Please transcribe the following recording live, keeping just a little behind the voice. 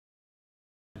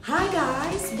Hi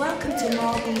guys, welcome to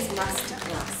Margi's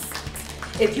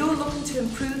Masterclass. If you're looking to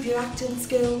improve your acting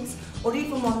skills or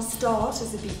even want to start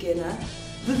as a beginner,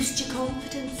 boost your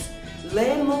confidence,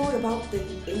 learn more about the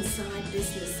inside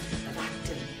business of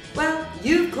acting, well,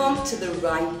 you've come to the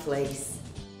right place.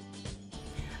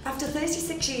 After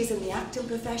 36 years in the acting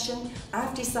profession,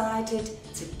 I've decided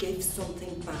to give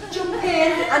something back. Jump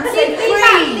in and say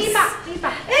please! Lean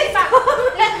back.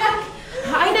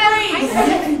 I know. You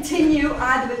can continue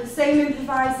either with the same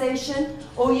improvisation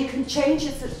or you can change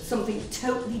it to something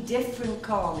totally different,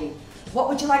 Carly. What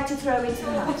would you like to throw into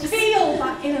the house? Feel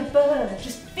that inner burner.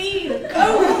 Just feel it.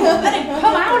 Go. Let it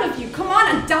come out of you. Come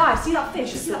on and dive. See that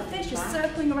fish? See that fish just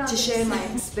circling around. To share my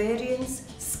experience,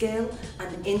 skill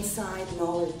and inside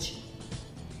knowledge.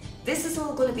 This is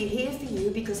all going to be here for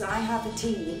you because I have a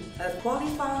team of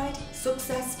qualified,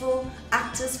 successful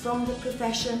actors from the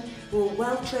profession who are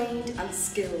well trained and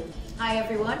skilled. Hi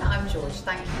everyone, I'm George.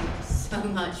 Thank you so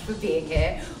much for being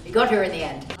here. We got here in the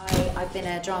end. I've been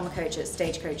a drama coach at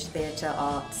Stagecoach Theatre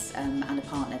Arts and a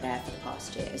partner there for the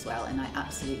past year as well, and I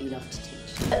absolutely love to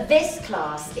teach. This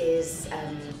class is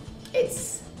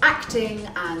it's acting,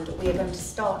 and we are going to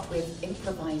start with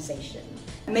improvisation.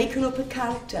 Making up a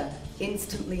character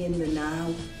instantly in the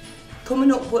now.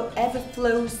 Coming up whatever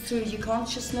flows through your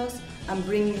consciousness and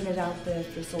bringing it out there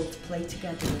for us all to play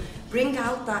together. Bring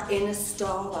out that inner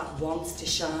star that wants to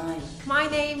shine. My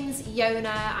name's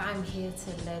Yona. I'm here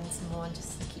to learn some more and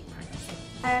just keep practicing.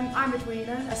 I'm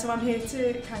Edwina, so I'm here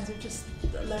to kind of just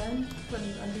learn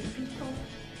and meet people.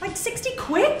 Like 60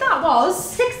 quid that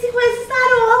was! 60 quid, is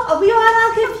that all? Are we all?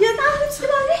 I'll give you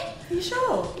that. Are you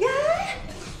sure? Yeah.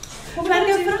 What Do you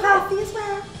want to go for a coffee as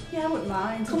well? Yeah, I wouldn't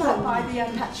mind. Come Pop on. by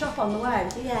the pet shop on the way.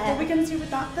 Yeah. What are we going to do with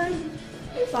that then?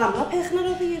 Well, I'm not picking it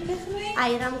up, are you picking it? I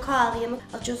am Carly.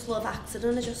 I just love acting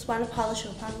and I just want to polish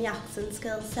up on my acting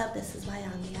skills, so this is why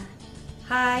I'm here.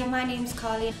 Hi, my name's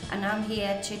Carly and I'm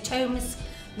here to tone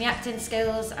my acting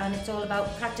skills, and it's all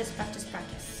about practice, practice,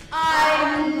 practice.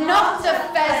 I'm not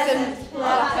a pheasant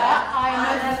plucker,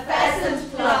 I'm a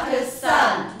pheasant plucker's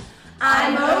son.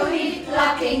 I'm only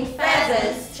plucking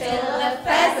feathers till the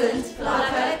pheasant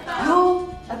plucker comes.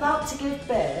 You're about to give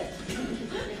birth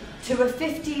to a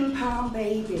 15-pound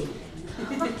baby.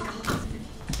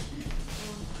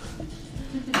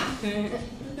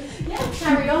 Yeah,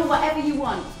 carry on, whatever you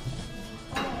want.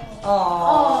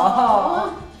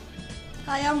 Aww.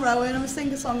 Hi, I'm Rowan. I'm a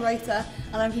singer-songwriter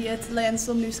and I'm here to learn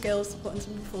some new skills to put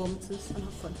into performances and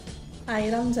have fun. Hi,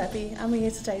 I'm Debbie. I'm here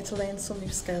today to learn some new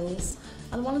skills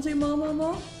and I want to do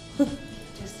more.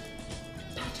 Just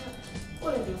pat up all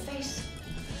over your face.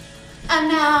 And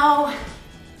now,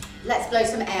 let's blow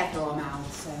some air through our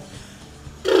mouths. So.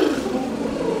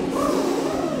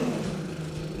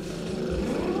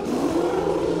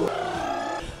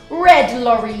 Red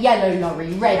lorry, yellow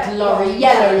lorry, red lorry,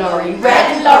 yellow lorry,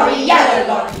 red lorry, yellow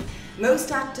lorry.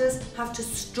 Most actors have to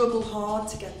struggle hard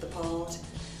to get the part.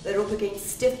 They're up against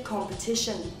stiff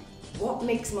competition. What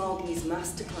makes Margi's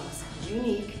Masterclass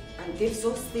unique and gives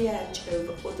us the edge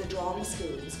over other drama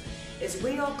schools is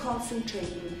we are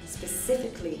concentrating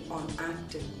specifically on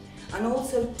acting and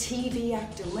also TV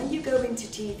acting. When you go into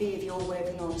TV, if you're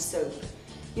working on a soap,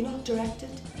 you're not directed.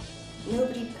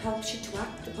 Nobody helps you to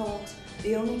act the part.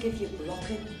 They only give you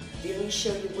blocking. They only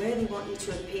show you where they want you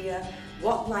to appear,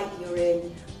 what light you're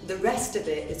in. The rest of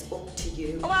it is up to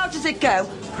you. Oh, how does it go?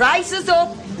 Prices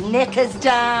up, knickers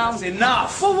down. That's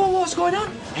enough! What's going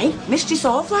on? Hey, Mistress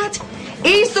off, lad.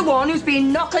 He's the one who's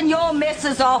been knocking your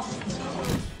missus off.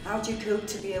 How do you cope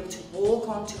to be able to walk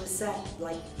onto a set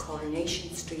like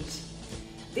Coronation Street?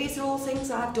 These are all things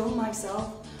I've done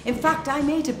myself. In fact, I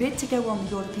made a bid to go on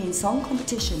the European Song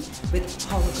Competition with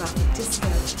holographic disco.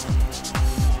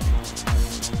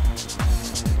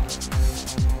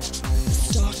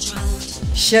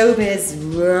 Showbiz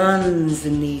runs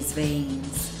in these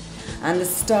veins, and the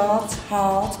star's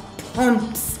heart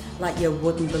pumps like you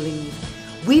wouldn't believe.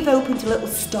 We've opened a little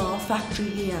star factory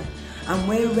here, and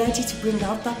we're ready to bring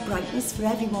out that brightness for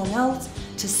everyone else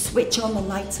to switch on the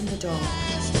lights in the dark.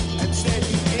 And said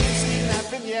you ain't seen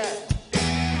nothing yet.